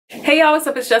Hey y'all, what's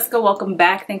up? It's Jessica. Welcome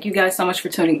back. Thank you guys so much for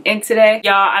tuning in today.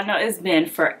 Y'all, I know it's been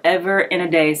forever and a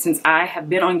day since I have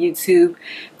been on YouTube,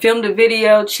 filmed a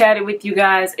video, chatted with you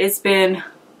guys. It's been,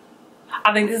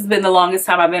 I think this has been the longest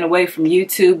time I've been away from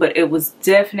YouTube, but it was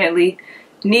definitely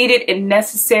needed and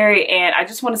necessary. And I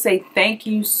just want to say thank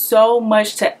you so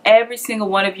much to every single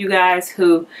one of you guys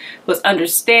who was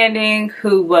understanding,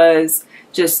 who was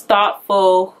just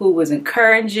thoughtful, who was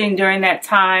encouraging during that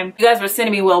time. You guys were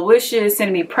sending me well wishes,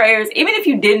 sending me prayers. Even if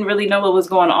you didn't really know what was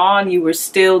going on, you were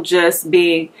still just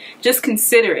being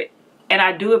considerate. And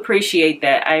I do appreciate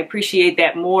that. I appreciate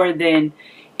that more than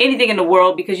anything in the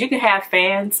world, because you can have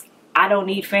fans. I don't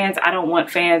need fans. I don't want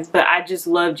fans, but I just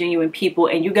love genuine people.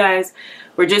 And you guys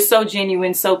were just so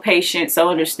genuine, so patient, so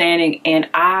understanding. And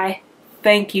I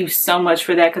thank you so much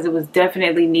for that, because it was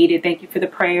definitely needed. Thank you for the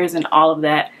prayers and all of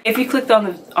that. If you clicked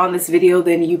on this video,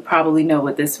 then you probably know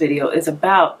what this video is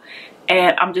about.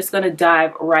 And I'm just going to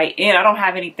dive right in. I don't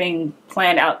have anything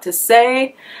planned out to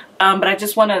say, but I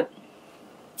just want to,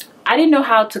 I didn't know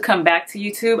how to come back to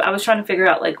YouTube. I was trying to figure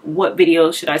out like what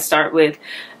video should I start with.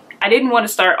 I didn't want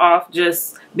to start off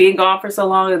just being gone for so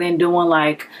long and then doing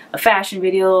like a fashion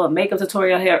video, a makeup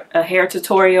tutorial, a hair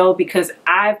tutorial, because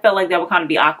I felt like that would kind of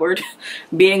be awkward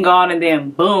being gone and then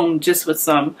boom, just with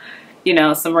some, you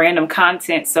know, some random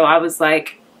content. So I was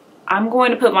like, I'm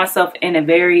going to put myself in a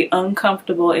very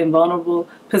uncomfortable and vulnerable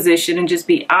position and just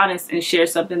be honest and share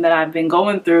something that I've been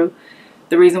going through,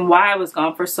 the reason why I was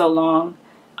gone for so long.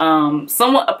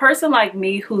 A person like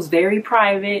me who's very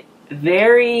private,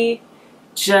 very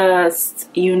just,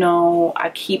 you know, I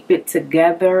keep it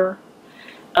together.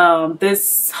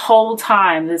 This whole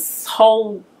time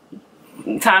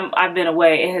I've been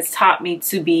away, it has taught me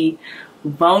to be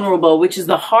vulnerable, which is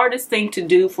the hardest thing to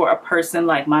do for a person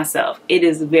like myself. It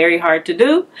is very hard to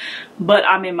do, but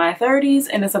I'm in my 30s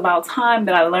and it's about time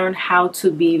that I learned how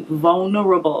to be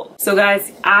vulnerable. So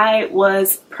guys, I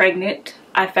was pregnant.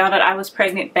 I found out I was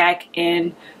pregnant back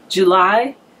in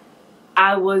July.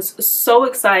 I was so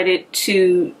excited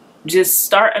to just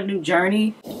start a new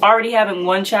journey, already having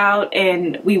one child,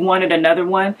 and we wanted another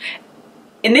one.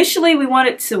 Initially, we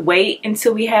wanted to wait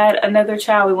until we had another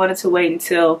child. We wanted to wait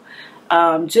until,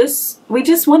 we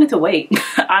just wanted to wait.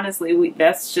 Honestly,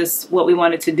 that's just what we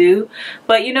wanted to do.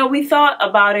 But, you know, we thought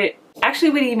about it.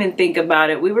 Actually, we didn't even think about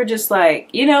it. We were just like,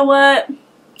 you know what?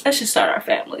 Let's just start our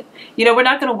family. You know, we're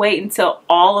not going to wait until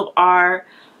all of our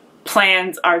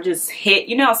plans are just hit.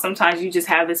 You know, sometimes you just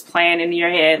have this plan in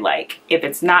your head, like if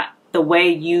it's not the way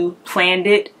you planned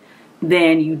it,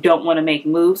 then you don't want to make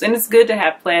moves. And it's good to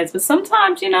have plans, but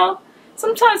sometimes, you know,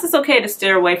 sometimes it's okay to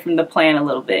steer away from the plan a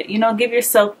little bit. You know, give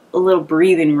yourself a little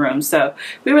breathing room. So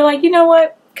we were like, you know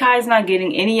what? Kai's not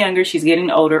getting any younger. She's getting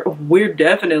older. We're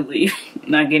definitely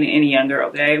not getting any younger,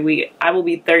 okay? I will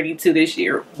be 32 this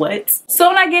year. What? So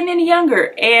I'm not getting any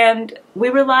younger. And we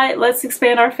were like, let's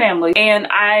expand our family. And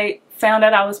I found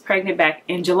out I was pregnant back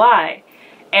in July.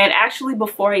 And actually,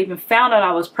 before I even found out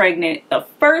I was pregnant, the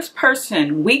first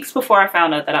person, weeks before I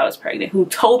found out that I was pregnant, who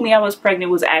told me I was pregnant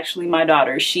was actually my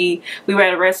daughter. We were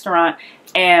at a restaurant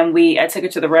and I took her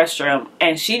to the restroom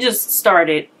and she just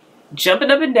started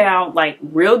jumping up and down, like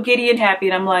real giddy and happy.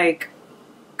 And I'm like,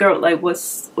 girl, like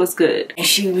what's good? And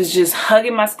she was just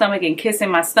hugging my stomach and kissing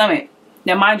my stomach.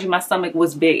 Now, mind you, my stomach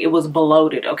was big. It was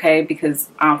bloated, okay? Because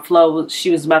Flo, she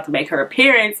was about to make her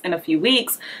appearance in a few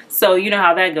weeks. So you know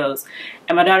how that goes.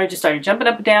 And my daughter just started jumping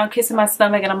up and down, kissing my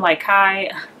stomach. And I'm like,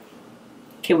 Kai,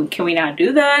 can we not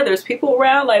do that? There's people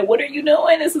around. Like, what are you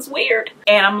doing? This is weird.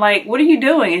 And I'm like, what are you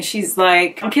doing? And she's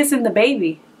like, I'm kissing the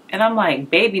baby. And I'm like,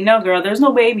 baby? No, girl, there's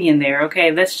no baby in there,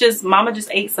 okay? That's just, mama just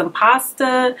ate some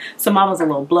pasta, so mama's a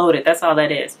little bloated. That's all that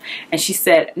is. And she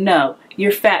said, no,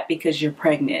 you're fat because you're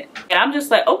pregnant. And I'm just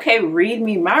like, okay, read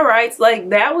me my rights.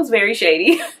 Like, that was very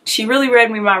shady. She really read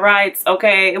me my rights,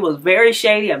 okay? It was very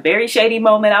shady, a very shady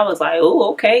moment. I was like,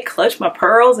 oh, okay, clutch my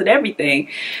pearls and everything.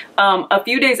 A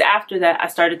few days after that, I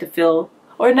started to feel,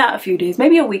 or not a few days,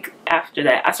 maybe a week after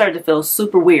that, I started to feel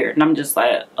super weird. And I'm just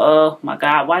like, oh my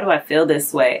God, why do I feel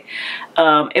this way?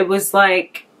 It was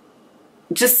like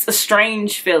just a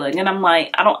strange feeling. And I'm like,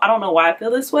 I don't know why I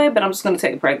feel this way, but I'm just going to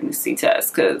take a pregnancy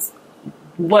test, because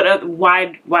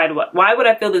why would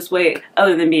I feel this way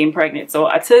other than being pregnant? So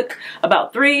I took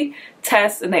about 3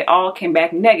 tests and they all came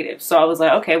back negative. So I was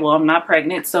like, okay, well, I'm not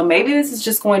pregnant. So maybe this is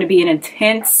just going to be an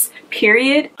intense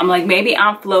period. I'm like, maybe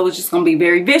Aunt Flo is just going to be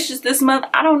very vicious this month.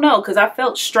 I don't know, because I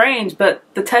felt strange, but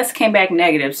the test came back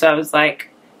negative. So I was like,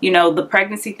 you know, the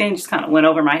pregnancy thing just kind of went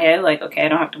over my head. Like, okay, I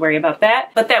don't have to worry about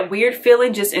that. But that weird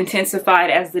feeling just intensified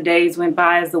as the days went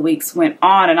by, as the weeks went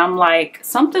on. And I'm like,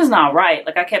 something's not right.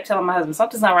 Like, I kept telling my husband,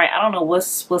 something's not right. I don't know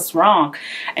what's wrong.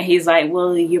 And he's like,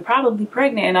 well, you're probably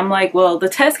pregnant. And I'm like, well, the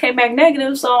test came back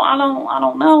negative, so I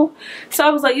don't know. So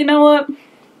I was like, you know what?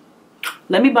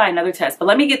 Let me buy another test, but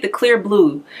let me get the clear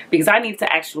blue, because I need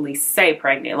to actually say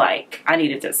pregnant. Like, I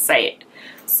needed to say it.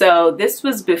 So this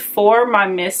was before my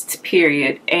missed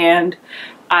period, and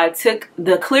I took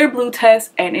the clear blue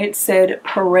test and it said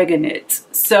pregnant.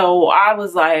 So I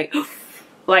was like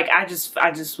I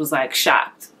just was like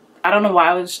shocked. I don't know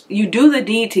why. You do the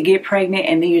deed to get pregnant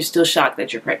and then you're still shocked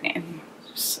that you're pregnant.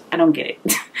 I don't get it.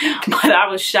 But I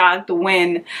was shocked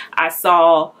when I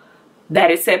saw that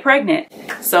it said pregnant.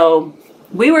 So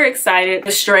we were excited.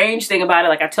 The strange thing about it,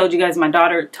 like I told you guys, my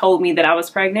daughter told me that I was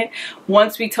pregnant.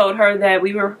 Once we told her that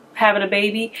we were having a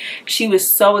baby, she was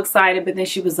so excited, but then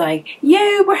she was like,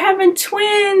 yay, we're having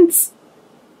twins.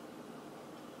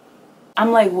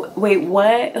 I'm like, wait,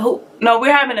 what? Who? No,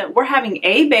 we're having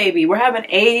a baby. We're having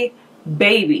a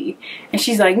baby. And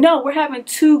she's like, no, we're having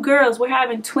 2 girls. We're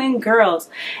having twin girls.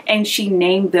 And she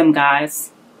named them,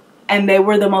 guys. And they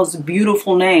were the most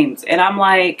beautiful names. And I'm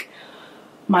like,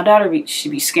 my daughter, she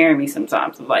be scaring me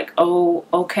sometimes. I'm like, oh,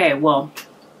 okay, well,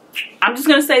 I'm just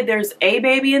gonna say there's a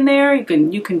baby in there.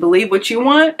 You can believe what you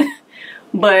want.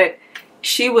 But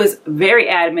she was very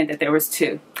adamant that there was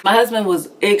 2. My husband was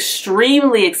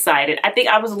extremely excited. I think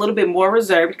I was a little bit more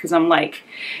reserved, because I'm like,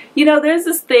 you know, there's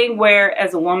this thing where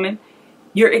as a woman,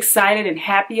 you're excited and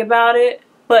happy about it,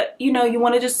 but you know, you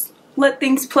want to just let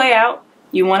things play out.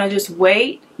 You want to just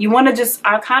wait. You want to just,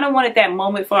 I kind of wanted that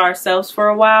moment for ourselves for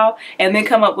a while, and then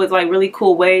come up with like really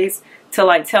cool ways to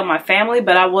like tell my family,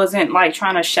 but I wasn't like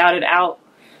trying to shout it out,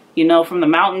 you know, from the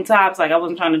mountaintops. Like, I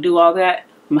wasn't trying to do all that.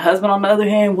 My husband, on the other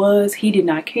hand, he did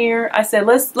not care. I said,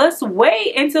 let's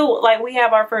wait until like we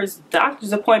have our first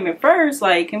doctor's appointment first.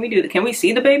 Like, can we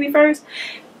see the baby first?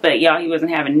 But y'all, he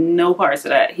wasn't having no parts of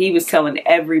that. He was telling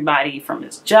everybody from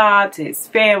his job to his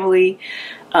family.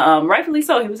 Rightfully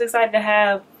so. He was excited to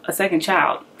have a second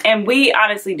child. And we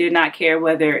honestly did not care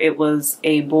whether it was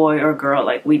a boy or girl.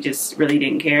 Like, we just really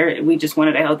didn't care. We just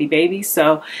wanted a healthy baby.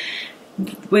 So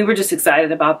we were just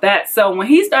excited about that. So when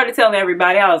he started telling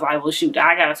everybody, I was like, well, shoot,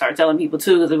 I gotta start telling people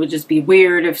too, because it would just be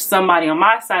weird if somebody on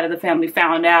my side of the family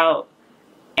found out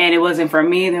and it wasn't for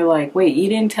me. They're like, wait, you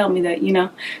didn't tell me that, you know?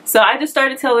 So I just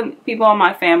started telling people on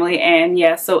my family, and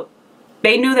yeah, so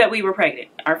they knew that we were pregnant.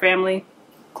 Our family,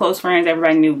 close friends,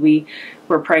 everybody knew we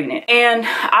were pregnant. And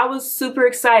I was super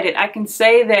excited. I can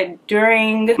say that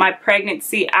during my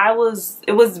pregnancy, it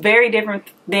was very different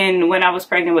than when I was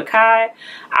pregnant with Kai.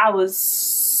 I was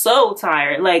so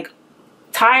tired. Like,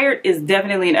 tired is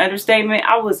definitely an understatement.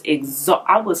 I was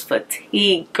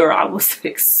fatigued, girl. I was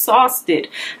exhausted.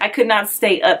 I could not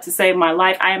stay up to save my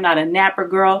life. I am not a napper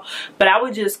girl, but I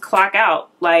would just clock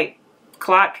out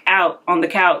on the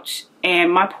couch.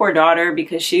 And my poor daughter,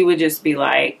 because she would just be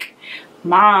like,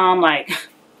 Mom, like,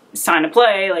 it's time to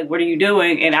play. Like, what are you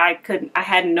doing? And I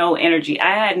had no energy.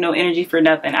 I had no energy for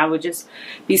nothing. I would just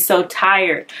be so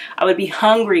tired. I would be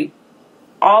hungry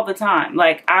all the time.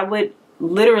 Like, I would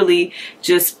literally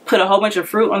just put a whole bunch of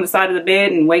fruit on the side of the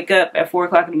bed and wake up at 4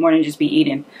 o'clock in the morning and just be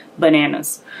eating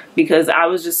bananas, because I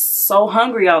was just so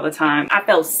hungry all the time. I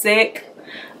felt sick.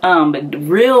 But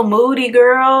real moody,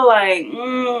 girl. Like,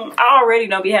 I already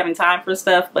don't be having time for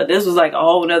stuff, but this was like a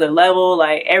whole nother level.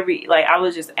 Like, I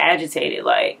was just agitated.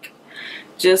 Like,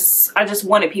 I just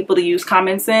wanted people to use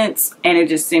common sense, and it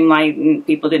just seemed like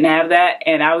people didn't have that.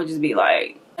 And I would just be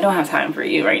like, I don't have time for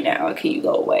you right now. Can you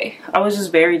go away? I was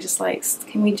just very like,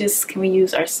 can we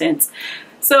use our sense?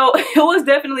 So it was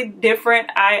definitely different.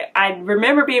 I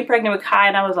remember being pregnant with Kai,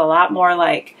 and I was a lot more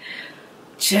like,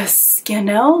 just, you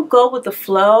know, go with the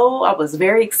flow. I was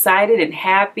very excited and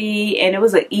happy, and it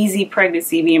was an easy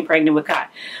pregnancy being pregnant with Kai.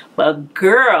 But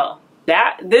girl,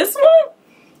 this one,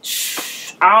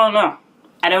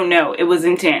 I don't know. It was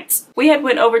intense. We had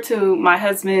went over to my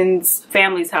husband's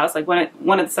family's house, like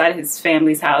one of the side of his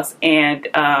family's house, and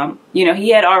you know, he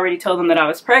had already told them that I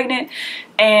was pregnant,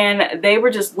 and they were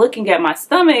just looking at my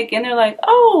stomach, and they're like,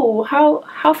 oh,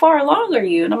 how far along are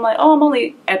you? And I'm like, oh, I'm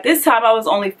only, at this time I was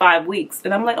only 5 weeks,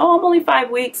 and I'm like, oh, I'm only 5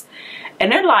 weeks,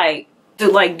 and they're like,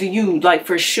 do you like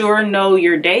for sure know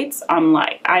your dates? I'm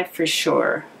like, I for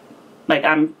sure, like,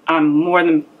 I'm more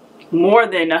than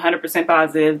 100%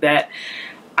 positive that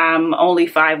I'm only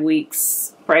 5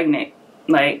 weeks pregnant.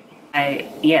 Like,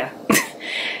 yeah.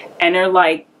 And they're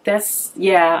like,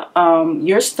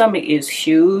 your stomach is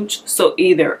huge. So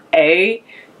either A,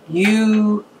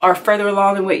 you are further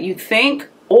along than what you think,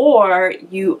 or or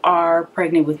you are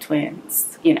pregnant with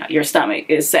twins. You know, your stomach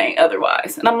is saying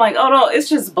otherwise. And I'm like, oh no, it's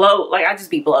just bloat. Like, I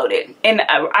just be bloated. And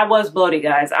I was bloated,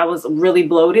 guys. I was really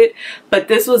bloated. But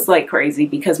this was like crazy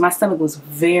because my stomach was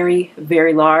very,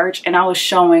 very large. And I was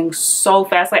showing so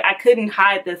fast. Like, I couldn't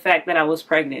hide the fact that I was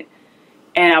pregnant.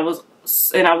 And I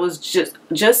was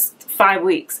just 5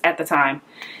 weeks at the time.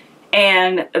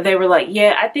 And they were like,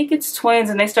 yeah, I think it's twins.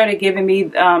 And they started giving me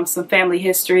some family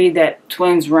history that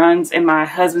twins runs in my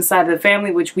husband's side of the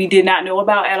family, which we did not know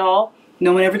about at all.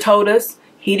 No one ever told us.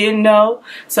 He didn't know.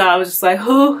 So I was just like,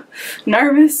 oh,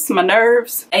 nervous, my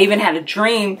nerves. I even had a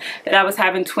dream that I was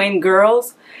having twin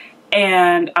girls.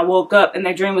 And I woke up and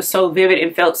that dream was so vivid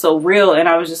and felt so real. And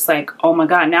I was just like, oh my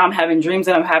God, now I'm having dreams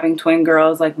that I'm having twin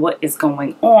girls. Like, what is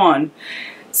going on?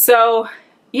 So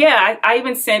yeah, I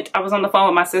was on the phone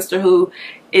with my sister who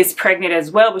is pregnant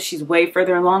as well, but she's way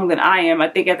further along than I am. I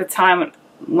think at the time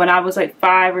when I was like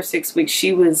 5 or 6 weeks,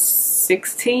 she was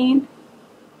 16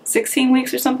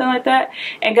 weeks or something like that.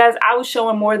 And guys, I was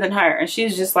showing more than her. And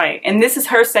she's just like, and this is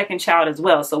her second child as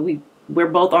well. So we're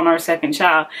both on our second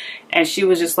child. And she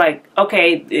was just like,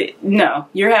 okay, no,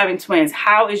 you're having twins.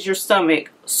 How is your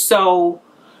stomach so,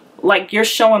 like, you're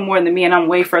showing more than me and I'm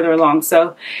way further along.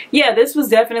 So yeah, this was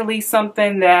definitely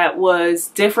something that was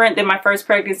different than my first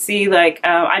pregnancy. Like,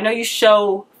 I know you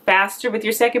show faster with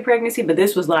your second pregnancy, but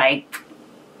this was like,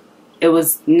 it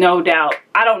was no doubt.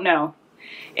 I don't know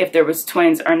if there was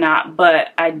twins or not,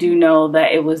 but I do know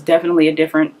that it was definitely a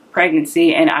different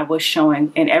pregnancy and I was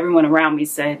showing, and everyone around me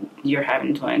said, you're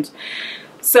having twins.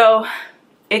 So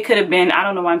it could have been, I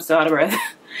don't know why I'm still out of breath.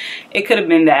 It could have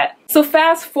been that. So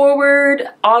fast forward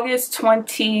August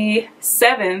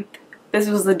 27th, this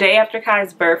was the day after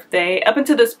Kai's birthday. Up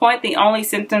until this point, the only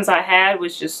symptoms I had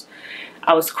was just,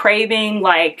 I was craving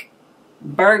like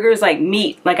burgers, like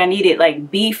meat. Like I needed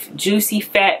like beef, juicy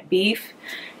fat beef.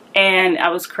 And I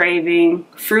was craving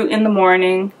fruit in the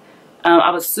morning.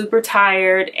 I was super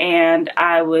tired and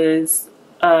I was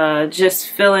just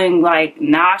feeling like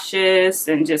nauseous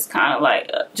and just kind of like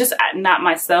just not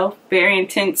myself. Very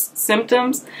intense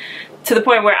symptoms to the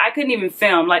point where I couldn't even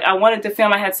film. Like, I wanted to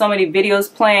film. I had so many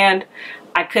videos planned.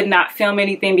 I could not film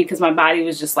anything because my body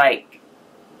was just like,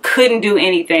 couldn't do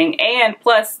anything. And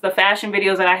plus the fashion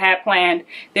videos that I had planned,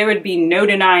 there would be no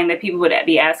denying that people would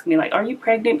be asking me like, are you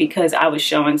pregnant? Because I was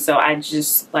showing. So I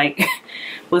just like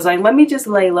was like, let me just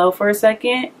lay low for a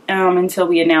second until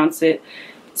we announce it.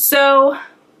 So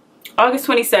August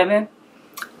 27th,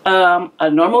 a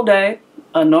normal day,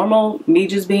 a normal me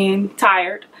just being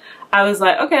tired. I was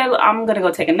like, okay, I'm gonna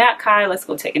go take a nap, Kai. Let's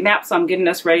go take a nap. So I'm getting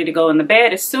us ready to go in the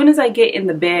bed. As soon as I get in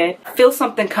the bed, I feel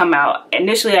something come out.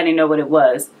 Initially, I didn't know what it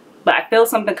was, but I feel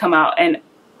something come out. And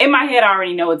in my head, I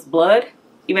already know it's blood,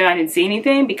 even though I didn't see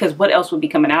anything, because what else would be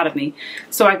coming out of me?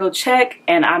 So I go check,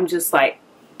 and I'm just like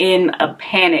in a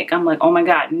panic. I'm like, oh my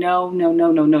God, no, no,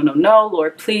 no, no, no, no, no.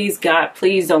 Lord, please, God,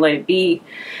 please don't let it be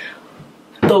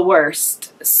the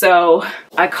worst. So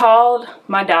I called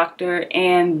my doctor,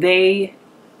 and they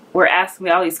were asking me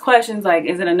all these questions like,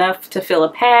 is it enough to fill a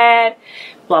pad,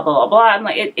 blah blah blah blah. I'm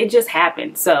like, it just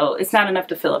happened, so it's not enough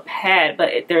to fill a pad,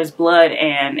 but there's blood,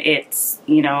 and it's,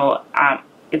 you know,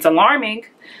 it's alarming.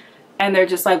 And they're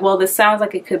just like, well, this sounds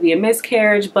like it could be a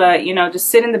miscarriage, but you know, just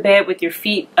sit in the bed with your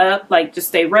feet up, like just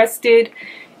stay rested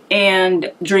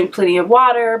and drink plenty of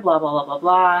water, blah blah blah blah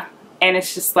blah. And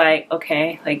it's just like,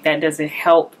 okay, like that doesn't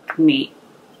help me.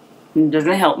 It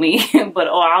doesn't help me, but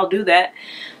oh, I'll do that.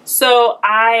 So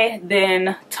I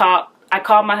then I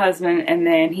called my husband, and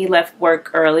then he left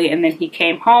work early, and then he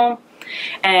came home.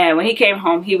 And when he came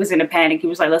home, he was in a panic. He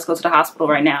was like, let's go to the hospital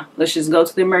right now. Let's just go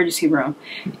to the emergency room.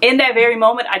 In that very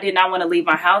moment, I did not want to leave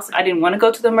my house. I didn't want to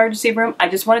go to the emergency room. I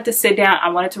just wanted to sit down. I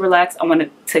wanted to relax. I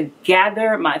wanted to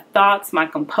gather my thoughts, my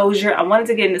composure. I wanted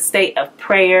to get in a state of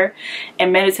prayer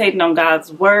and meditating on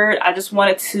God's word. I just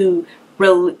wanted to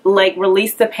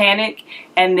release the panic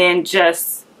and then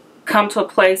just come to a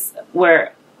place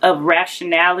where of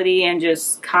rationality and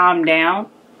just calm down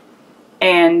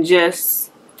and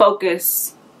just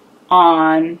focus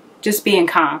on just being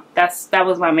calm. That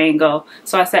was my main goal.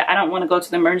 So I said, I don't want to go to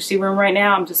the emergency room right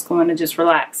now. I'm just going to just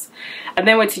relax. I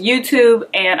then went to YouTube,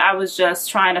 and I was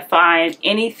just trying to find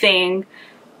anything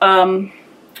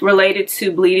related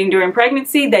to bleeding during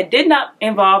pregnancy that did not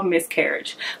involve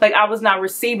miscarriage. Like, I was not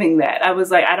receiving that. I was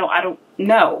like, I don't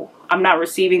know. I'm not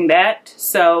receiving that.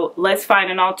 So let's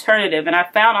find an alternative. And I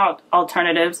found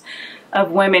alternatives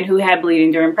of women who had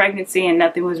bleeding during pregnancy and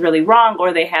nothing was really wrong,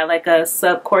 or they had like a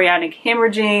subchorionic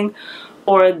hemorrhaging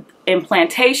or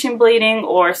implantation bleeding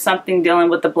or something dealing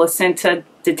with the placenta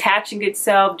detaching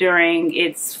itself during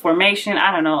its formation.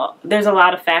 I don't know. There's a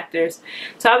lot of factors.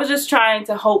 So I was just trying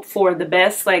to hope for the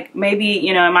best. Like maybe,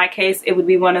 you know, in my case, it would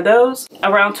be one of those.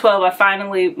 Around 12,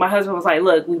 my husband was like,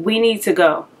 look, we need to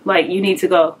go. Like, you need to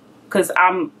go, because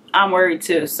I'm worried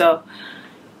too. So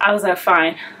I was like,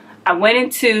 fine. I went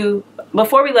into,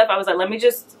 before we left, I was like, let me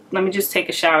just take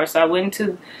a shower. So I went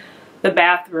into the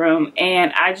bathroom,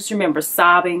 and I just remember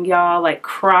sobbing, y'all, like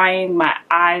crying my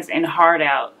eyes and heart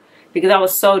out, because I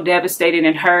was so devastated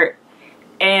and hurt.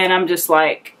 And I'm just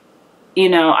like, you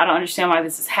know, I don't understand why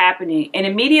this is happening. And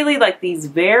immediately, like, these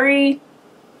very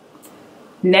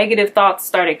negative thoughts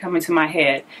started coming to my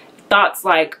head. Thoughts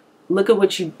like, look at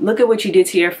what you did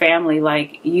to your family.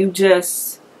 Like, you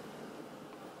just,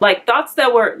 like, thoughts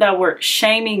that were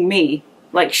shaming me.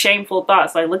 Like, shameful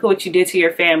thoughts, like, look at what you did to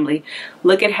your family,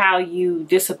 look at how you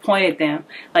disappointed them.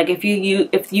 Like, if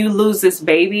you lose this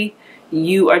baby,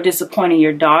 you are disappointing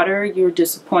your daughter, you're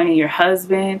disappointing your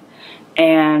husband,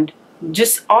 and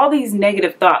just all these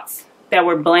negative thoughts that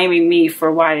were blaming me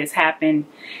for why this happened.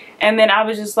 And then I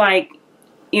was just like,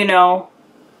 you know,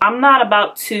 I'm not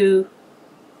about to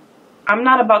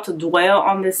dwell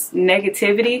on this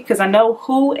negativity, because I know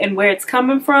who and where it's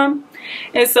coming from.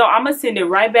 And so I'm gonna send it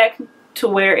right back to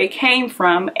where it came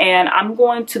from, and I'm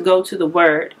going to go to the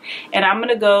word, and I'm going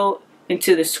to go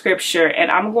into the scripture, and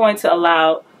I'm going to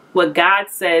allow what God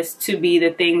says to be the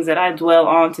things that I dwell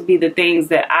on, to be the things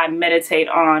that I meditate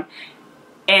on,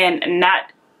 and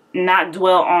not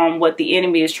dwell on what the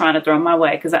enemy is trying to throw my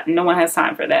way, because no one has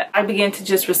time for that. I began to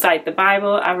just recite the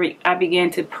Bible. I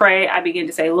began to pray. I began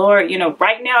to say, Lord, you know,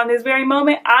 right now in this very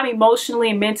moment, I'm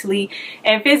emotionally, mentally,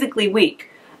 and physically weak.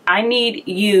 I need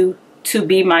you to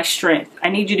be my strength. I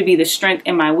need you to be the strength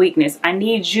in my weakness. I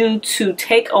need you to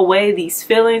take away these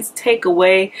feelings, take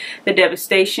away the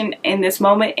devastation in this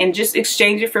moment, and just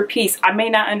exchange it for peace. I may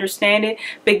not understand it,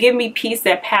 but give me peace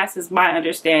that passes my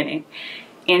understanding.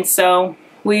 And so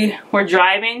we were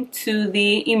driving to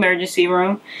the emergency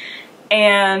room,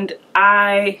 and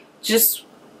I just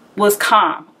was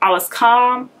calm. I was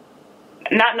calm,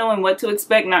 not knowing what to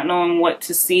expect, not knowing what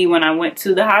to see when I went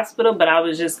to the hospital, but I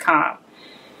was just calm.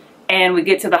 And we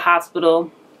get to the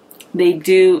hospital, they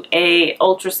do a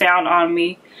ultrasound on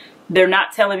me. They're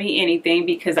not telling me anything,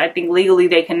 because I think legally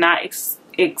they cannot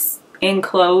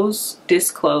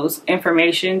disclose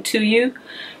information to you,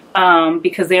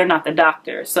 because they're not the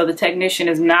doctor. So the technician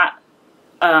is not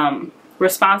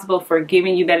responsible for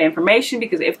giving you that information,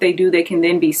 because if they do, they can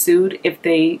then be sued if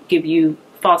they give you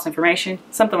false information,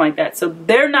 something like that. So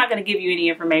they're not going to give you any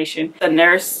information. The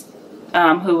nurse,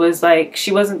 who was like,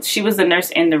 she was the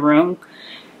nurse in the room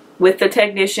with the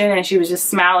technician, and she was just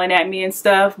smiling at me and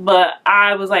stuff. But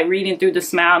I was like reading through the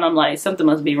smile, and I'm like, something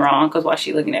must be wrong, because why is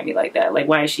she looking at me like that? Like,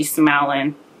 why is she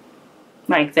smiling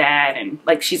like that? And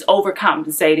like, she's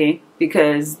overcompensating,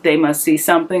 because they must see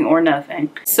something or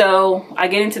nothing. So I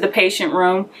get into the patient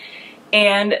room,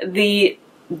 and the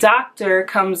doctor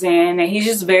comes in, and he's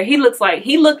just he looked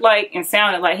like and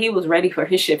sounded like he was ready for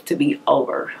his shift to be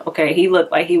over. Okay, he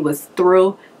looked like he was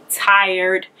through,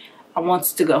 tired, I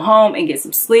wants to go home and get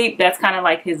some sleep. That's kind of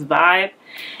like his vibe.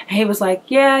 And he was like,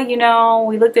 yeah, you know,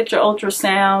 we looked at your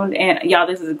ultrasound, and y'all,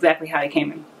 this is exactly how he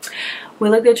came in. We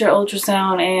looked at your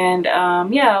ultrasound, and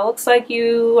yeah, it looks like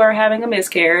you are having a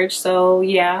miscarriage, so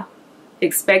yeah,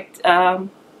 expect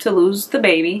to lose the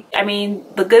baby. I mean,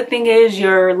 the good thing is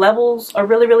your levels are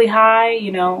really, really high.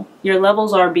 You know, your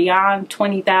levels are beyond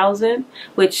 20,000,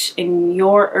 which in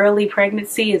your early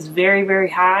pregnancy is very,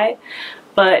 very high.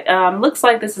 But looks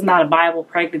like this is not a viable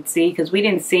pregnancy, because we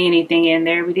didn't see anything in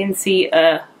there. We didn't see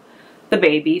the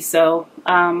baby. So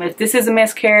if this is a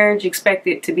miscarriage, expect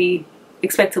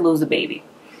to lose the baby.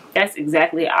 That's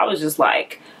exactly, I was just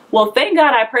like, well, thank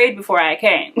God I prayed before I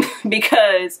came,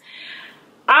 because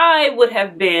I would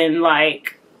have been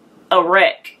like a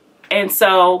wreck. And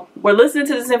so we're listening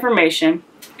to this information,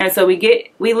 and so we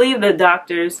leave the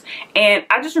doctors, and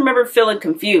I just remember feeling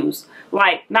confused,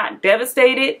 like not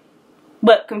devastated,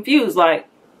 but confused, like,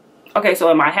 okay, so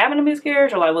am I having a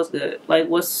miscarriage, or like what's good? Like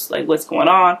what's going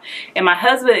on? And my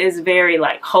husband is very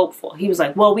like hopeful. He was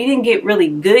like, well, we didn't get really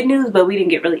good news, but we didn't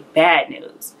get really bad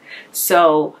news.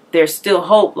 So there's still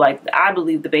hope. Like, I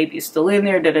believe the baby is still in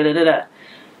there, da da da da da.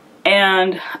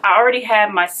 And I already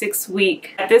had my 6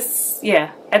 week, at this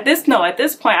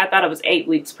point I thought I was 8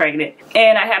 weeks pregnant.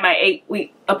 And I had my 8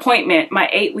 week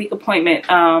appointment,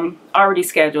 already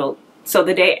scheduled. So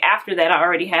the day after that, I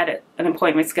already had an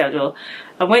appointment scheduled.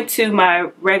 I went to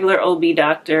my regular OB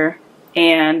doctor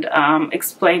and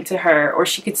explained to her, or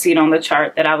she could see it on the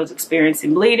chart, that I was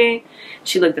experiencing bleeding.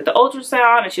 She looked at the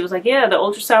ultrasound, and she was like, yeah, the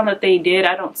ultrasound that they did,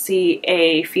 I don't see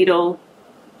a fetal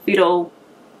fetal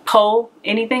pole,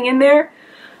 anything in there.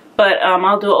 But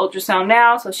I'll do an ultrasound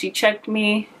now. So she checked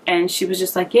me and she was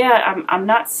just like, yeah, I'm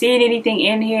not seeing anything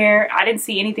in here. I didn't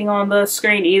see anything on the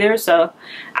screen either, so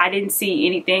I didn't see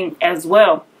anything as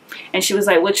well. And she was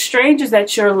like, what's strange is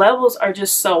that your levels are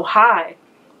just so high.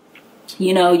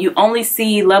 You know, you only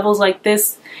see levels like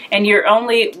this, and you're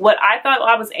only, what I thought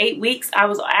I was 8 weeks, I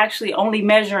was actually only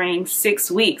measuring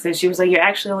 6 weeks. And she was like, you're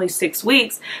actually only 6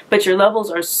 weeks, but your levels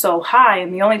are so high.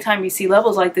 And the only time you see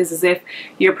levels like this is if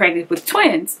you're pregnant with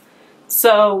twins.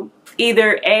 So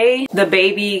either A, the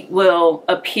baby will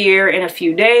appear in a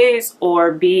few days,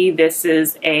 or B, this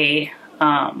is a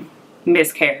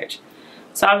miscarriage.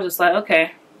 So I was just like,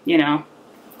 okay, you know.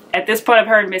 At this point, I've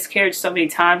heard miscarriage so many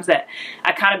times that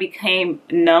I kind of became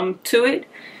numb to it.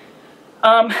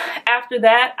 After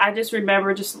that, I just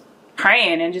remember just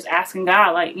praying and just asking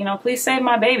God, like, you know, please save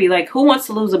my baby. Like, who wants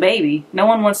to lose a baby? No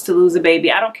one wants to lose a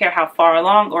baby. I don't care how far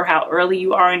along or how early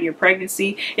you are in your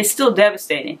pregnancy. It's still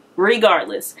devastating,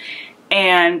 regardless.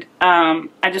 And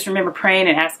I just remember praying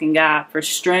and asking God for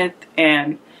strength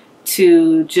and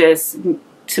to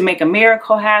make a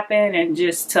miracle happen and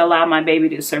just to allow my baby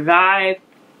to survive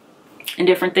and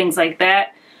different things like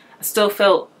that. I still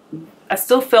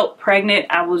felt pregnant.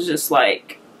 I was just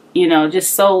like, you know,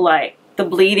 just so like, the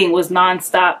bleeding was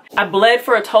nonstop. I bled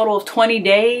for a total of 20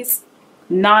 days,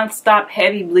 nonstop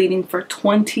heavy bleeding for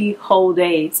 20 whole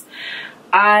days.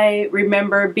 I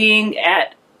remember being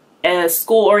at a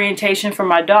school orientation for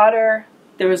my daughter.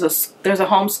 There's a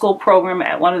homeschool program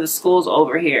at one of the schools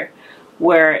over here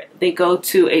where they go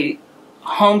to a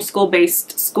homeschool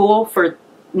based school for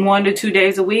 1 to 2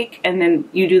 days a week, and then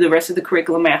you do the rest of the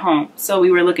curriculum at home. So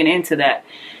we were looking into that.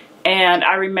 And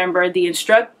I remember the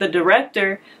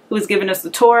director who was giving us the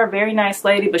tour, very nice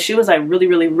lady, but she was like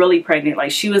really pregnant.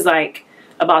 Like, she was like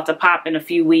about to pop in a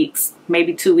few weeks,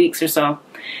 maybe 2 weeks or so.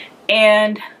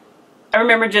 And I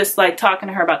remember just like talking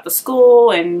to her about the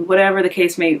school and whatever the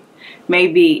case may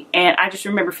be. And I just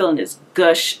remember feeling this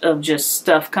gush of just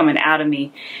stuff coming out of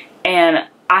me. And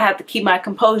I had to keep my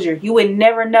composure. You would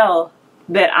never know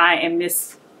that I am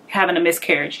having a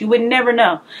miscarriage. You would never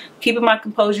know. Keeping my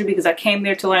composure, because I came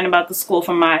there to learn about the school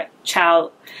for my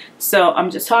child. So I'm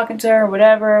just talking to her,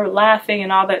 whatever, laughing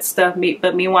and all that stuff.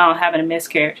 But meanwhile, I'm having a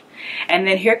miscarriage. And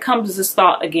then here comes this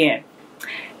thought again.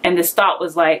 And this thought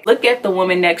was like, look at the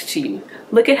woman next to you.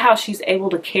 Look at how she's able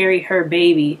to carry her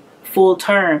baby full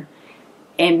term.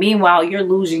 And meanwhile, you're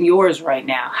losing yours right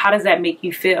now. How does that make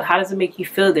you feel? How does it make you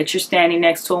feel that you're standing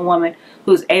next to a woman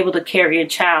who's able to carry a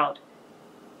child?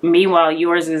 Meanwhile,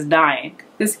 yours is dying.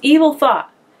 This evil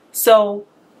thought. So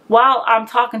while I'm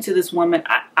talking to this woman,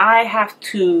 I have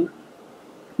to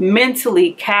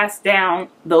mentally cast down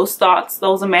those thoughts,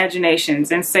 those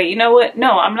imaginations, and say, you know what?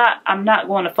 No, I'm not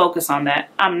going to focus on that.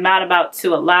 I'm not about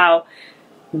to allow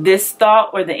this thought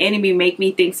or the enemy make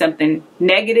me think something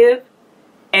negative.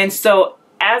 And so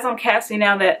as I'm casting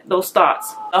down those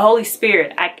thoughts, the Holy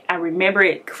Spirit, I remember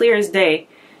it clear as day,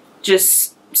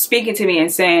 just speaking to me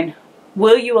and saying,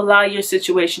 will you allow your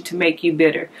situation to make you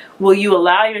bitter? Will you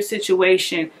allow your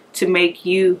situation to make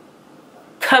you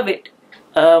covet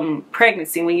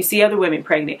pregnancy when you see other women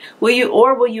pregnant? Will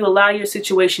you allow your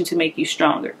situation to make you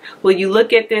stronger? Will you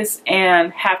look at this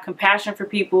and have compassion for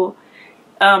people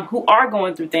who are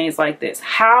going through things like this?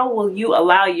 How will you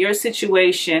allow your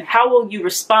situation, how will you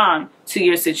respond to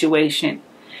your situation?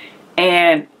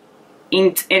 And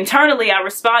internally, I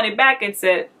responded back and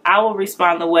said, I will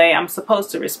respond the way I'm supposed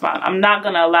to respond. I'm not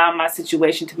going to allow my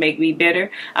situation to make me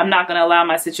bitter. I'm not going to allow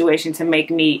my situation to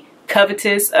make me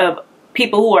covetous of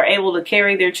people who are able to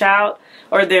carry their child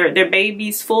or their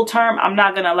babies full term. I'm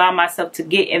not going to allow myself to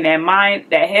get in that mind,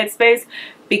 that headspace,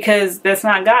 because that's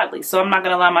not godly. So I'm not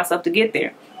going to allow myself to get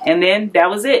there. And then that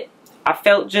was it. I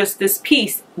felt just this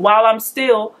peace while I'm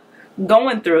still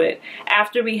going through it.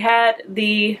 After we had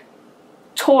the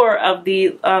tour of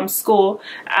the school,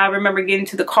 I remember getting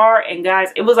to the car, and guys,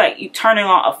 it was like you turning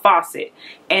on a faucet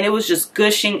and it was just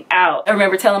gushing out. I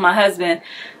remember telling my husband,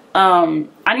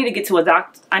 I need to get to a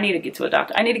doctor. I need to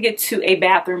get to a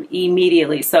bathroom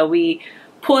immediately. So we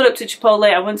pulled up to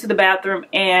Chipotle. I went to the bathroom,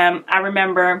 and I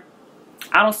remember,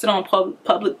 I don't sit on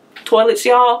public toilets,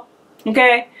 y'all.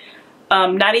 Okay.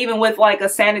 Not even with like a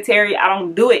sanitary, I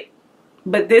don't do it.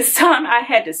 But this time I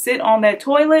had to sit on that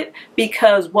toilet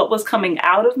because what was coming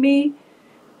out of me,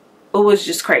 it was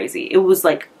just crazy. It was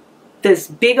like this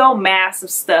big old mass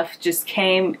of stuff just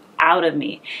came out of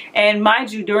me. And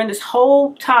mind you, during this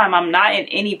whole time, I'm not in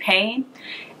any pain.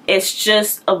 It's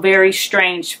just a very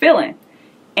strange feeling.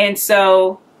 And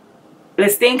so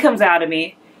this thing comes out of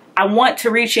me. I want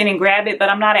to reach in and grab it, but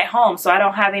I'm not at home, so I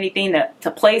don't have anything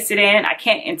to place it in. I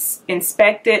can't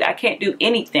inspect it. I can't do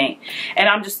anything. And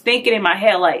I'm just thinking in my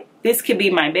head, like, this could be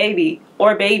my baby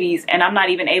or babies, and I'm not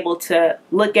even able to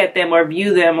look at them or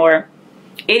view them or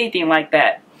anything like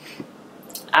that.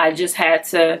 I just had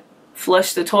to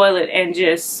flush the toilet and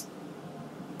just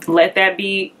let that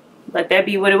be what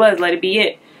it was. Let it be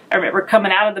it. I remember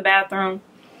coming out of the bathroom.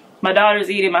 My daughter's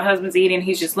eating, my husband's eating,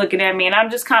 he's just looking at me, and I'm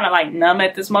just kind of like numb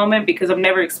at this moment because I've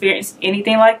never experienced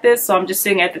anything like this. So I'm just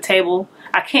sitting at the table.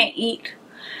 I can't eat.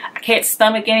 I can't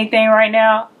stomach anything right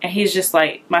now. And he's just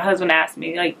like, my husband asked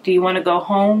me, like, do you want to go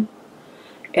home?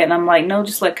 And I'm like, no,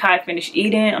 just let Kai finish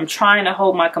eating. I'm trying to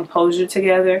hold my composure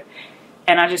together.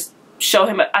 And I just show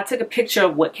him, I took a picture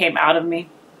of what came out of me.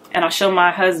 And I show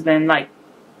my husband, like,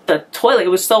 the toilet, it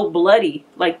was so bloody,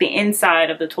 like the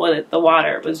inside of the toilet, the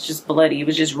water was just bloody, it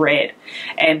was just red,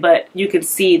 but you could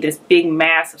see this big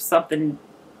mass of something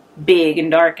big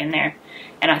and dark in there.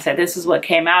 And I said, this is what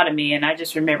came out of me. And I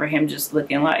just remember him just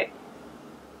looking like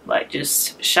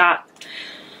just shocked.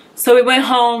 So we went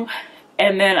home,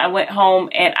 and then I went home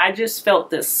and I just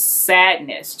felt this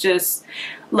sadness. Just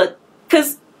look,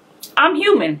 because I'm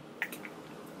human.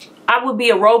 I would be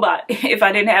a robot if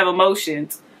I didn't have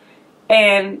emotions.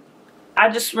 And I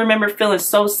just remember feeling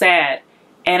so sad.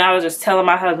 And I was just telling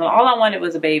my husband, all I wanted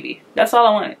was a baby. That's all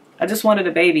I wanted. I just wanted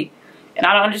a baby. And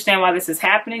I don't understand why this is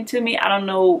happening to me. I don't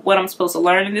know what I'm supposed to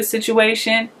learn in this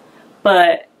situation.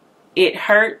 But it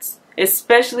hurts,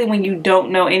 especially when you don't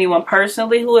know anyone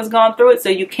personally who has gone through it. So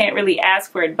you can't really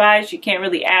ask for advice. You can't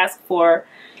really ask for,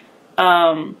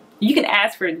 you can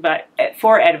ask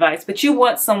for advice, but you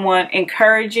want someone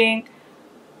encouraging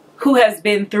who has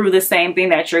been through the same thing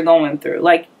that you're going through.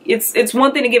 Like, it's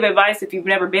one thing to give advice if you've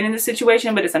never been in the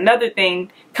situation, but it's another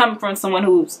thing coming from someone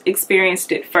who's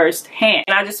experienced it firsthand.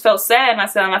 And I just felt sad, and I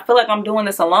said, I feel like I'm doing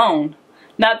this alone.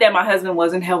 Not that my husband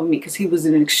wasn't helping me, because he was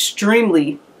an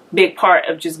extremely big part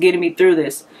of just getting me through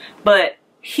this. But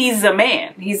he's a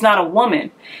man, he's not a woman.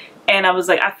 And I was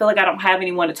like, I feel like I don't have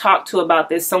anyone to talk to about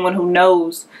this, someone who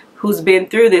knows, who's been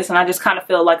through this. And I just kind of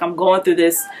feel like I'm going through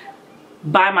this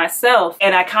by myself.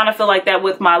 And I kind of feel like that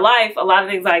with my life. A lot of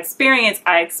things I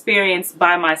experience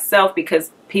by myself, because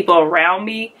people around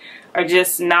me are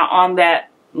just not on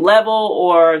that level,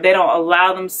 or they don't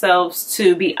allow themselves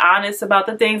to be honest about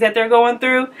the things that they're going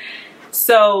through.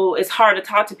 So it's hard to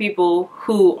talk to people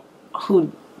who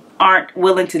aren't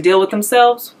willing to deal with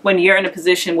themselves when you're in a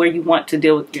position where you want to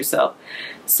deal with yourself.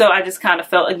 So I just kind of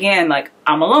felt again like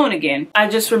I'm alone again. I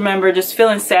just remember just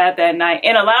feeling sad that night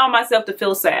and allowing myself to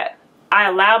feel sad. I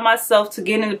allowed myself to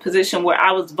get in a position where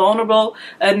I was vulnerable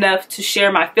enough to share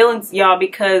my feelings, y'all,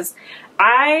 because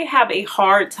I have a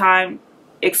hard time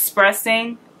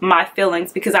expressing my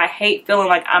feelings because I hate feeling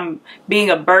like I'm being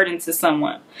a burden to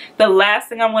someone. The last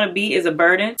thing I want to be is a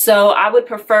burden. So I would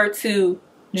prefer to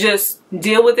just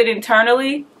deal with it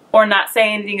internally or not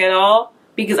say anything at all,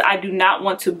 because I do not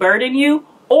want to burden you,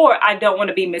 or I don't want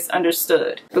to be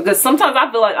misunderstood. Because sometimes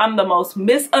I feel like I'm the most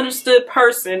misunderstood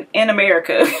person in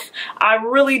America. I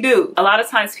really do. A lot of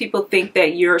times people think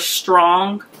that you're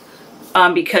strong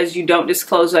because you don't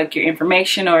disclose like your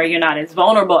information, or you're not as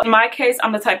vulnerable. In my case,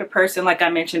 I'm the type of person, like I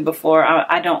mentioned before,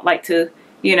 I don't like to,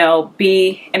 you know,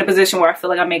 be in a position where I feel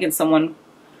like I'm making someone,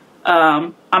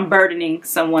 I'm burdening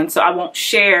someone. So I won't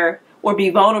share or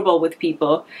be vulnerable with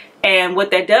people. And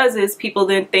what that does is people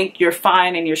then think you're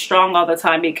fine and you're strong all the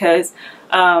time, because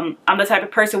I'm the type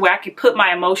of person where I can put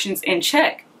my emotions in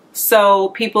check. So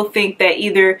people think that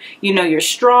either, you know, you're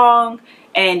strong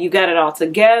and you got it all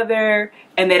together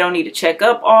and they don't need to check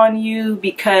up on you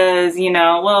because, you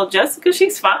know, well, Jessica,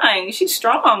 she's fine, she's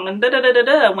strong, and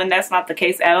da-da-da-da-da, when that's not the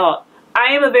case at all.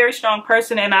 I am a very strong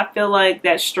person, and I feel like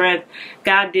that strength,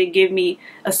 God did give me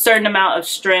a certain amount of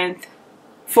strength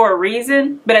for a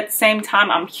reason, but at the same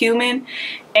time, I'm human,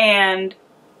 and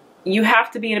you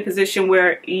have to be in a position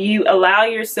where you allow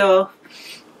yourself,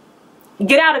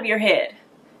 get out of your head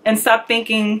and stop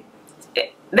thinking.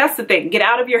 That's the thing, get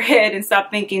out of your head and stop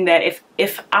thinking that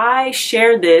if I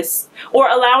share this, or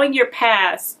allowing your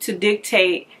past to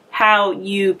dictate how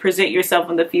you present yourself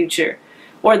in the future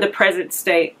or the present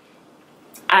state.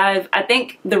 I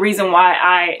think the reason why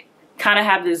I kind of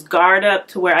have this guard up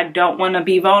to where I don't want to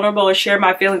be vulnerable or share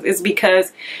my feelings is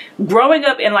because growing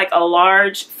up in like a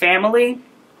large family,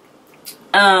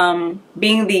 being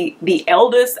the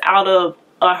eldest out of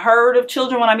a herd of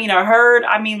children, when I mean a herd,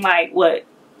 I mean like what,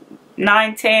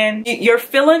 9, 10, your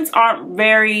feelings aren't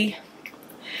very,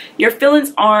 your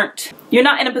feelings aren't, you're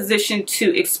not in a position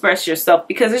to express yourself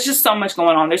because there's just so much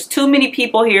going on. There's too many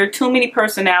people here, too many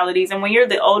personalities, and when you're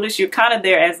the oldest, you're kind of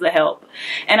there as the help.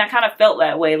 And I kind of felt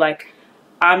that way, like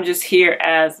I'm just here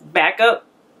as backup,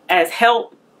 as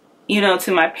help, you know,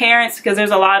 to my parents, because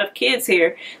there's a lot of kids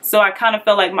here. So I kind of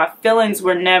felt like my feelings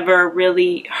were never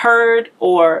really heard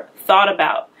or thought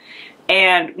about.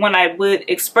 And when I would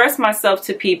express myself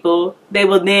to people, they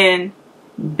would then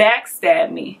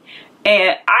backstab me.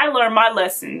 And I learned my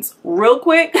lessons real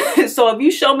quick. So if you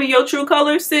show me your true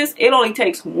colors, sis, it only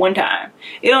takes one time.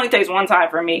 It only takes one time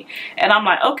for me. And I'm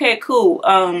like, okay, cool.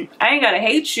 I ain't gotta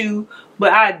hate you,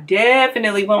 but I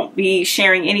definitely won't be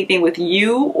sharing anything with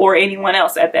you or anyone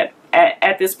else at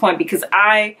this point, because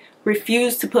I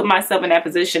refuse to put myself in that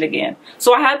position again.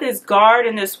 So I had this guard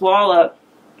and this wall up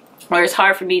where it's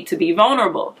hard for me to be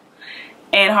vulnerable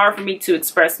and hard for me to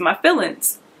express my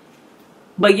feelings.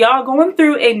 But y'all, going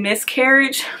through a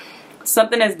miscarriage,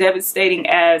 something as devastating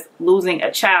as losing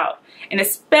a child, and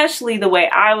especially the way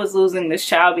I was losing this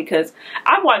child, because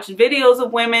I watched videos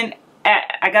of women,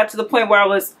 I got to the point where I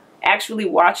was actually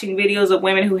watching videos of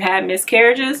women who had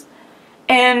miscarriages,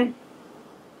 and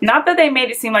not that they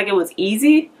made it seem like it was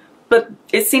easy, but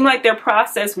it seemed like their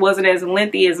process wasn't as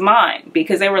lengthy as mine,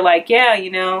 because they were like, yeah,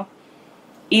 you know,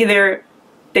 either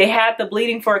they had the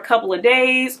bleeding for a couple of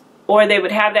days, or they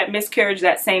would have that miscarriage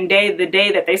that same day, the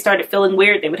day that they started feeling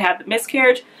weird, they would have the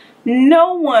miscarriage.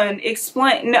 No one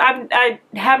explained, I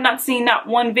have not seen not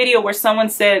one video where someone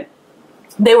said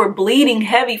they were bleeding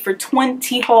heavy for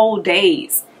 20 whole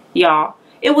days, y'all.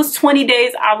 It was 20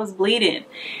 days I was bleeding.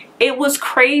 It was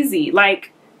crazy.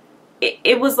 Like,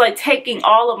 it was like taking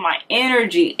all of my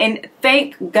energy. And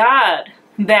thank God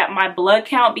that my blood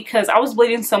count, because I was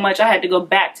bleeding so much I had to go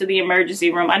back to the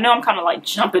emergency room. I know I'm kind of like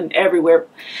jumping everywhere,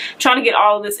 trying to get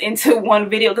all of this into one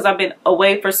video because I've been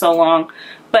away for so long.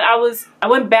 But I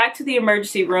went back to the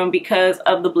emergency room because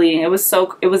of the bleeding. It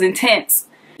was intense.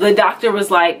 The doctor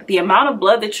was like, the amount of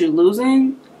blood that you're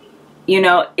losing, you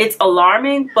know, it's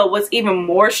alarming. But what's even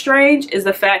more strange is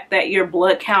the fact that your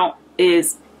blood count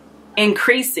is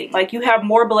increasing. Like, you have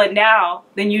more blood now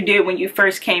than you did when you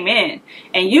first came in.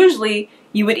 And usually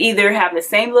you would either have the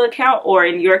same blood count, or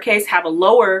in your case have a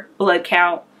lower blood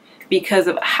count because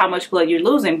of how much blood you're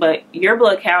losing. But your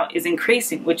blood count is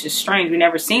increasing, which is strange. We've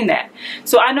never seen that.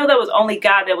 So I know that was only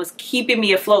God that was keeping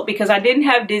me afloat, because I didn't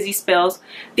have dizzy spells.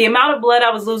 The amount of blood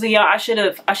I was losing, y'all, I should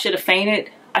have fainted.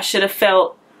 I should have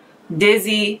felt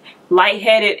dizzy,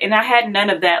 lightheaded, and I had none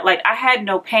of that. Like, I had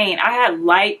no pain. I had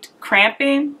light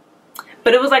cramping,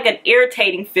 but it was like an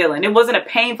irritating feeling. It wasn't a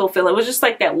painful feeling. It was just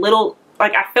like that little,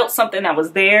 like, I felt something that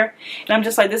was there, and I'm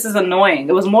just like, this is annoying.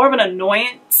 It was more of an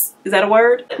annoyance. Is that a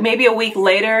word? Maybe a week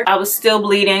later, I was still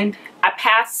bleeding. I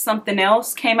passed, something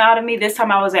else came out of me. This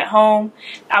time I was at home.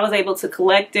 I was able to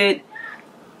collect it.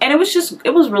 And it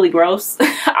was really gross.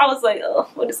 I was like, oh,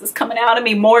 what is this coming out of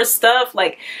me? More stuff.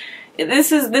 Like,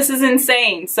 this is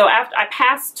insane. So after I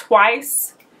passed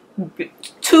twice,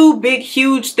 2 big,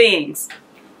 huge things.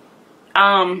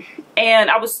 And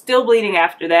I was still bleeding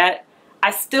after that. I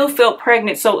still felt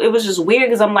pregnant. So it was just weird,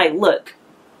 because I'm like, look,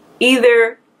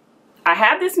 either I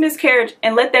have this miscarriage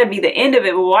and let that be the end of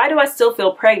it, but why do I still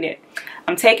feel pregnant?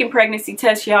 I'm taking pregnancy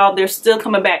tests, y'all. They're still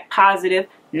coming back positive,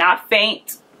 not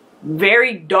faint,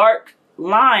 very dark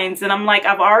lines. And I'm like,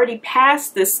 I've already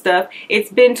passed this stuff.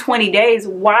 It's been 20 days.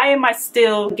 Why am I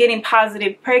still getting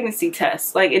positive pregnancy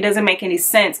tests? Like, it doesn't make any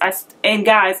sense. And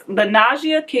guys, the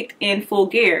nausea kicked in full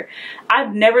gear.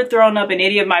 I've never thrown up in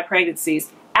any of my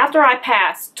pregnancies. After I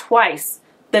passed twice,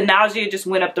 the nausea just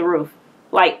went up the roof.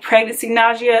 Like, pregnancy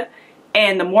nausea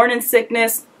and the morning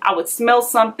sickness. I would smell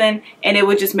something and it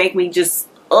would just make me just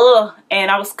ugh.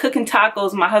 And I was cooking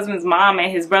tacos. My husband's mom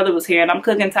and his brother was here, and I'm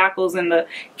cooking tacos in the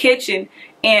kitchen,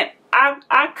 and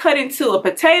I cut into a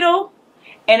potato,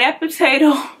 and that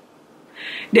potato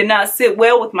did not sit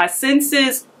well with my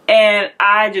senses, and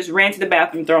I just ran to the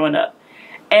bathroom throwing up.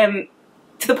 And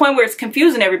to the point where it's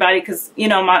confusing everybody, because, you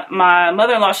know, my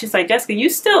mother-in-law, she's like, Jessica, you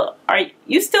still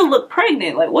look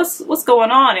pregnant. Like, what's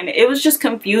going on? And it was just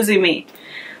confusing me.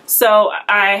 So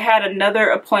I had another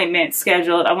appointment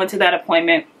scheduled. I went to that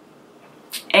appointment,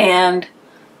 and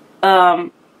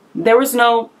there was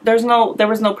no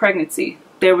pregnancy.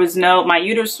 My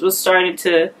uterus was starting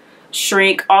to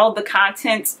shrink. All of the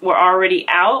contents were already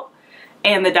out.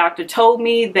 And the doctor told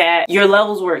me that your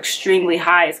levels were extremely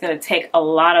high. It's going to take a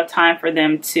lot of time for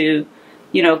them to,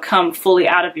 you know, come fully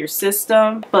out of your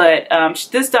system. But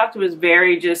this doctor was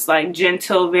very just like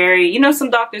gentle, very, you know, some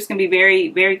doctors can be very,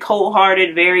 very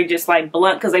cold-hearted, very just like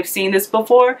blunt because they've seen this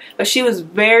before. But she was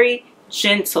very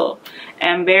gentle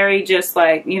and very just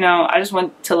like, you know, I just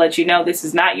want to let you know this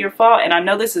is not your fault. And I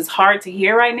know this is hard to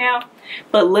hear right now,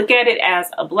 but look at it as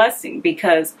a blessing,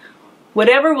 because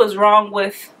whatever was wrong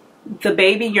with the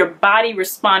baby, your body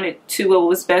responded to what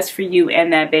was best for you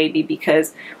and that baby.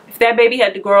 Because if that baby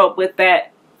had to grow up with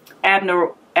that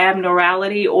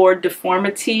abnormality or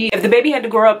deformity, if the baby had to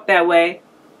grow up that way,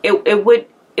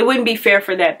 it wouldn't be fair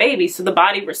for that baby. So the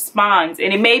body responds,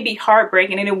 and it may be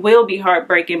heartbreaking, and it will be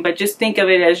heartbreaking, but just think of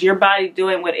it as your body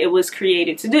doing what it was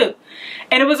created to do.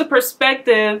 And it was a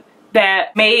perspective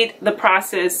that made the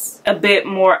process a bit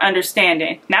more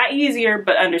understanding. Not easier,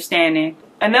 but understanding.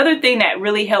 Another thing that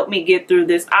really helped me get through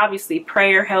this, obviously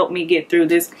prayer helped me get through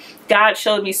this. God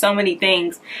showed me so many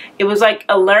things. It was like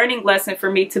a learning lesson for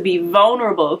me to be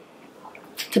vulnerable.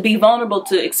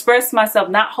 To express myself,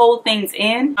 not hold things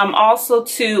in. Also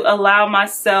to allow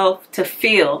myself to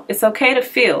feel. It's okay to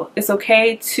feel. It's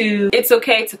okay to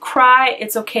cry.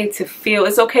 It's okay to feel.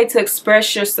 It's okay to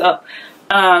express yourself.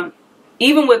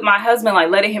 Even with my husband, like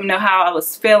letting him know how I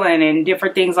was feeling and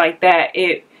different things like that.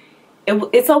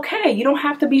 It's okay. You don't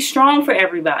have to be strong for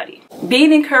everybody.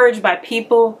 Being encouraged by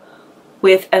people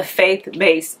with a faith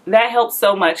base, that helps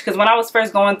so much. Because when I was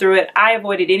first going through it, I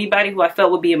avoided anybody who I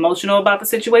felt would be emotional about the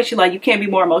situation. Like, you can't be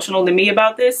more emotional than me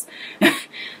about this.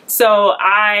 So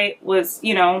I was,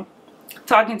 you know,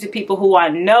 talking to people who I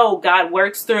know God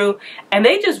works through, and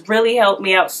they just really helped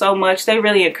me out so much. They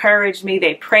really encouraged me.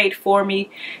 They prayed for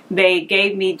me. They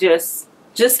gave me just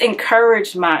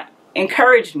encouraged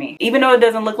me. Even though it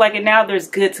doesn't look like it now, there's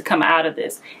good to come out of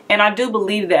this. And I do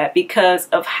believe that because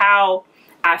of how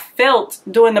I felt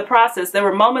during the process. There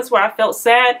were moments where I felt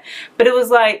sad, but it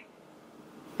was like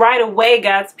right away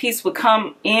God's peace would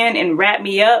come in and wrap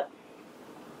me up,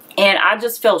 and I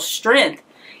just felt strength.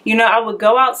 You know, I would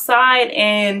go outside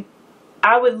and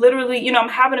I would literally, you know, I'm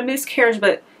having a miscarriage,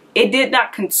 but it did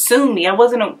not consume me.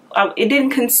 It didn't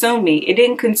consume me. It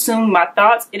didn't consume my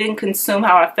thoughts. It didn't consume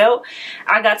how I felt.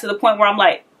 I got to the point where I'm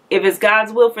like, if it's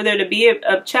God's will for there to be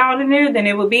a child in there, then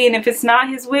it will be. And if it's not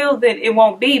his will, then it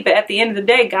won't be. But at the end of the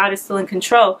day, God is still in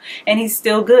control, and he's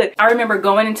still good. I remember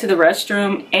going into the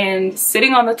restroom and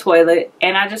sitting on the toilet,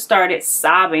 and I just started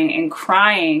sobbing and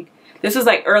crying. This was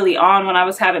like early on when I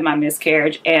was having my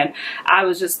miscarriage, and I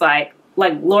was just like,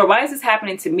 Lord, why is this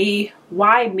happening to me?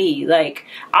 Why me? Like,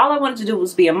 all I wanted to do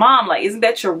was be a mom. Like, isn't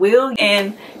that your will?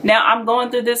 And now I'm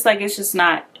going through this, like, it's just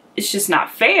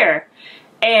not fair.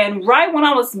 And right when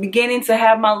I was beginning to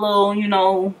have my little, you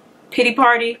know, pity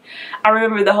party, I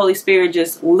remember the Holy Spirit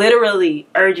just literally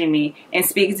urging me and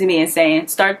speaking to me and saying,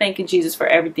 start thanking Jesus for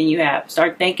everything you have.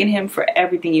 Start thanking him for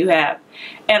everything you have.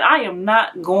 And I am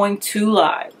not going to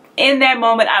lie. In that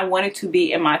moment, I wanted to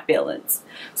be in my feelings.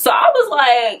 So I was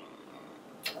like,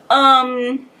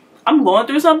 I'm going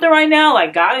through something right now.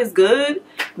 Like, God is good,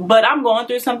 but I'm going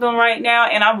through something right now,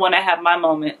 and I want to have my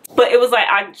moment. But it was like,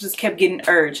 I just kept getting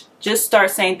urged. Just start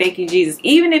saying, thank you, Jesus.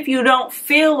 Even if you don't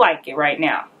feel like it right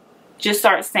now, just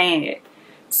start saying it.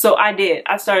 So I did.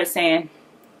 I just started saying,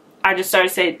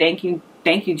 thank you,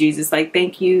 Jesus. Like,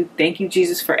 thank you,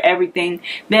 Jesus, for everything.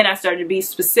 Then I started to be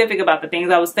specific about the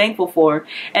things I was thankful for.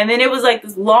 And then it was like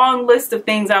this long list of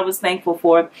things I was thankful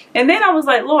for. And then I was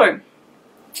like, Lord,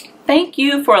 thank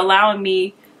you for allowing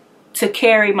me to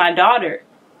carry my daughter.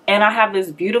 And I have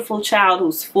this beautiful child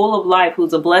who's full of life,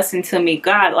 who's a blessing to me.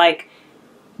 God, like,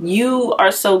 you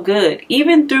are so good.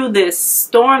 Even through this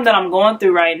storm that I'm going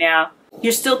through right now,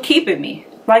 you're still keeping me.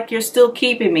 Like, you're still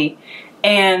keeping me.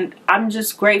 And I'm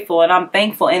just grateful and I'm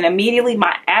thankful. And immediately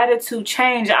my attitude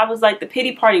changed. I was like, the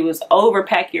pity party was over.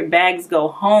 Pack your bags, go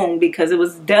home, because it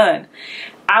was done.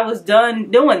 I was done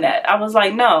doing that. I was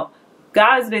like, no,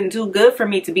 God has been too good for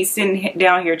me to be sitting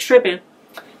down here tripping.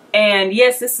 And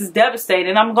yes, this is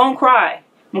devastating. I'm going to cry.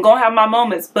 I'm going to have my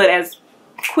moments. But as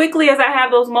quickly as I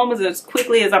have those moments, as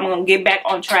quickly as I'm going to get back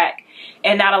on track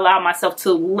and not allow myself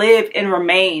to live and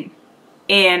remain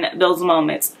in those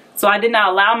moments. So I did not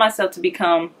allow myself to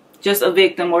become just a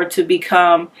victim or to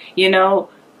become, you know,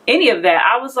 any of that.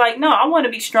 I was like, no, I want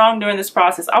to be strong during this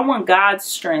process. I want God's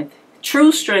strength,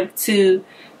 true strength to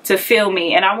fill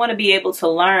me. And I want to be able to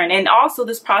learn. And also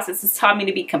this process has taught me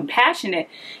to be compassionate.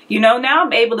 You know, now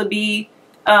I'm able to be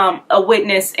a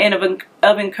witness and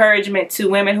of encouragement to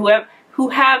women who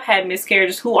have had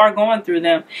miscarriages, who are going through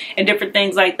them and different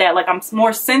things like that. Like, I'm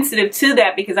more sensitive to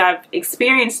that because I've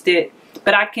experienced it.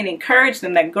 But I can encourage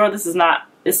them that, girl,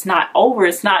 it's not over.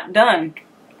 It's not done.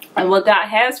 And what God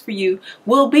has for you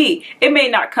will be. It may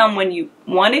not come when you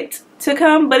want it to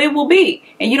come, but it will be.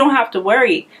 And you don't have to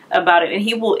worry about it. And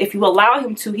he will, if you allow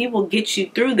him to, he will get you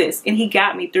through this. And he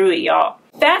got me through it, y'all.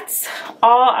 that's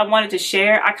all I wanted to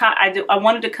share. I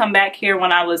wanted to come back here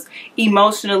when I was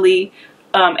emotionally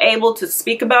able to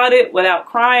speak about it without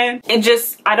crying. And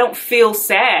just, I don't feel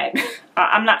sad.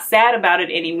 I'm not sad about it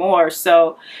anymore.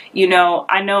 So, you know,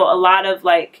 I know a lot of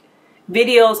like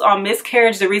videos on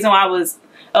miscarriage, the reason why I was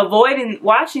avoiding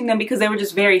watching them because they were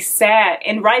just very sad,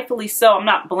 and rightfully so. I'm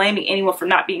not blaming anyone for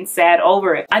not being sad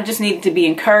over it. I just needed to be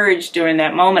encouraged during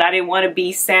that moment. I didn't want to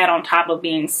be sad on top of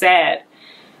being sad.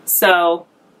 So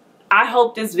I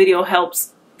hope this video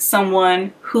helps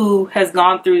someone who has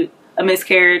gone through a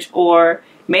miscarriage, or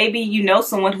maybe you know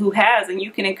someone who has, and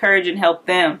you can encourage and help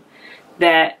them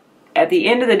that at the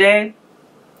end of the day,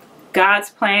 God's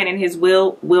plan and his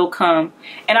will come.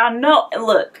 And I know,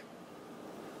 look,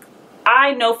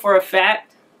 I know for a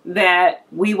fact that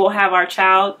we will have our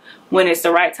child when it's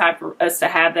the right time for us to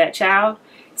have that child.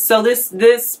 So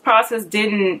this process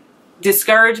didn't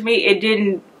discourage me. It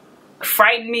didn't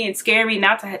frighten me and scare me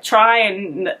not to try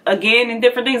and again and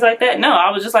different things like that. No,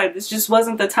 I was just like, this just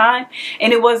wasn't the time.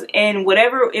 And it was, and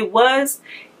whatever it was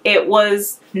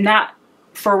not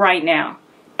for right now.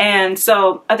 And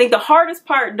so I think the hardest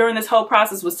part during this whole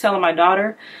process was telling my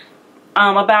daughter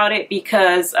about it,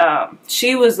 because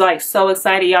she was like so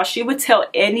excited, y'all. She would tell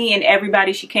any and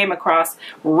everybody she came across,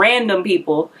 random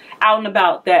people out and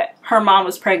about, that her mom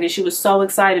was pregnant. She was so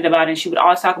excited about it, and she would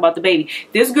always talk about the baby.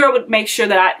 This girl would make sure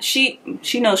that she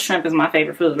knows shrimp is my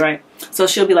favorite food, right? So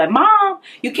she'll be like, Mom,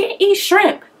 you can't eat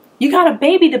shrimp. You got a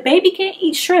baby. The baby can't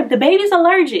eat shrimp. The baby's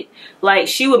allergic. Like,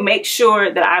 she would make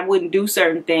sure that I wouldn't do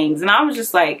certain things. And I was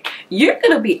just like, you're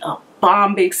going to be a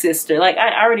bomb big sister. Like,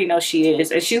 I already know she is.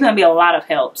 And she's going to be a lot of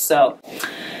help. So,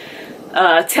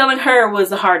 telling her was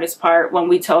the hardest part. When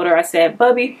we told her, I said,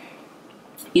 Bubby,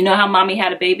 you know how mommy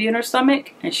had a baby in her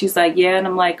stomach? And she's like, yeah. And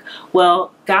I'm like,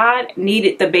 well, God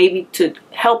needed the baby to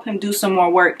help him do some more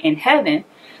work in heaven.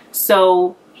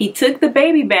 So he took the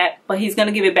baby back, but he's going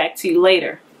to give it back to you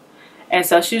later. And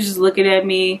so she was just looking at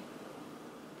me.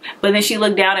 But then she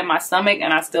looked down at my stomach,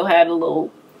 and I still had a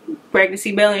little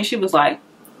pregnancy belly. And she was like,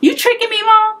 you tricking me,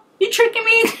 Mom? You tricking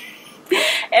me?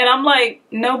 And I'm like,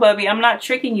 no, Bubby, I'm not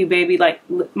tricking you, baby. Like,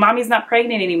 mommy's not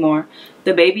pregnant anymore.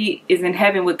 The baby is in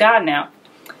heaven with God now.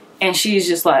 And she's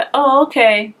just like, oh,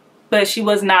 okay. But she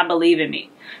was not believing me.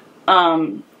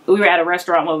 We were at a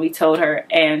restaurant when we told her,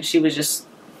 and she was just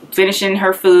finishing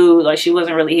her food. Like, she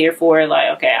wasn't really here for it.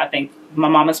 Like, okay, I think my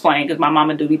mama's playing, because my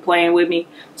mama do be playing with me.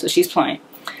 So she's playing.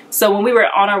 So when we were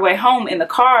on our way home in the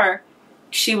car,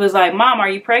 she was like, Mom, are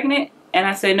you pregnant? And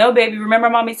I said, no, baby. Remember,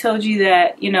 mommy told you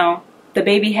that, you know, the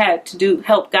baby had to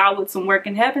help God with some work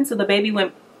in heaven. So the baby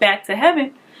went back to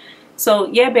heaven. So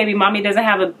yeah, baby, mommy doesn't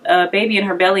have a baby in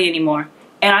her belly anymore.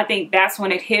 And I think that's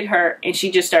when it hit her, and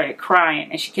she just started crying,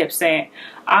 and she kept saying,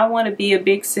 I want to be a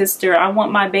big sister. I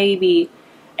want my baby.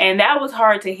 And that was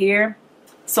hard to hear.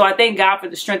 So I thank God for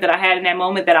the strength that I had in that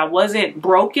moment, that I wasn't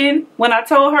broken when I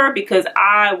told her, because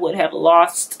I would have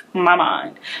lost my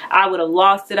mind. I would have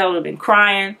lost it. I would have been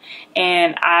crying,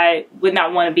 and I would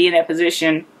not want to be in that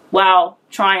position while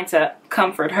trying to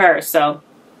comfort her. So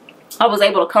I was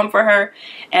able to comfort her,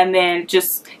 and then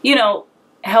just, you know,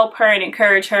 help her and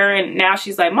encourage her. And now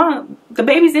she's like, Mom, the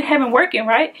baby's in heaven working,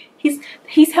 right?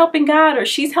 He's helping God, or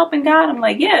she's helping God. I'm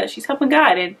like, yeah, she's helping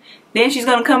God. And then she's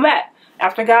going to come back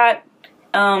after God.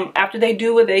 After they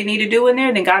do what they need to do in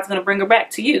there, then God's going to bring her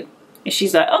back to you. And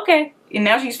she's like, okay. And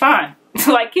now she's fine.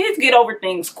 Like, kids get over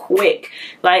things quick.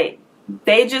 Like,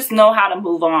 they just know how to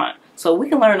move on. So we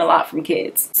can learn a lot from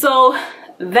kids. So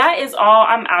that is all.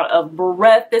 I'm out of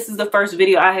breath. This is the first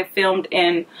video I have filmed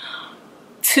in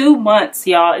 2 months,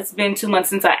 y'all. It's been 2 months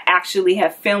since I actually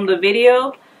have filmed a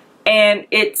video. And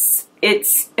it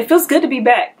feels good to be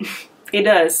back. It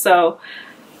does. So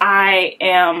I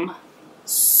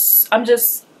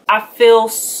feel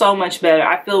so much better.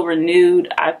 I feel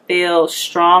renewed. I feel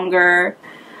stronger.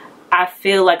 I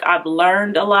feel like I've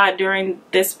learned a lot during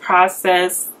this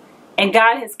process, and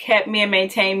God has kept me and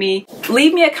maintained me.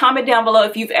 Leave me a comment down below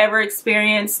if you've ever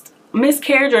experienced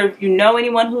miscarriage, or if you know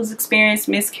anyone who's experienced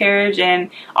miscarriage.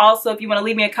 And also, if you want to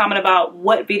leave me a comment about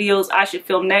what videos I should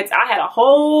film next. I had a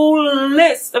whole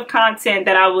list of content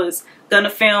that I was gonna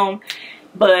film,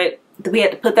 but we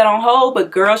had to put that on hold.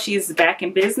 But girl, she's back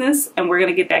in business, and we're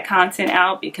gonna get that content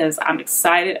out, because I'm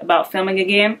excited about filming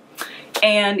again.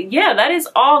 And yeah, that is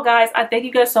all, guys. I thank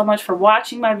you guys so much for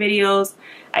watching my videos.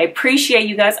 I appreciate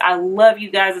you guys. I love you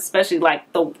guys, especially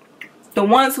like the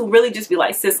ones who really just be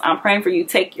like, sis, I'm praying for you.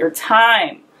 Take your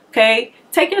time, okay?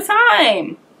 Take your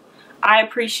time. I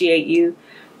appreciate you.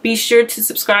 Be sure to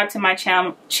subscribe to my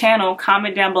channel,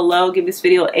 comment down below, give this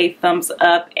video a thumbs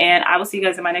up, and I will see you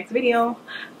guys in my next video.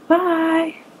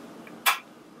 Bye.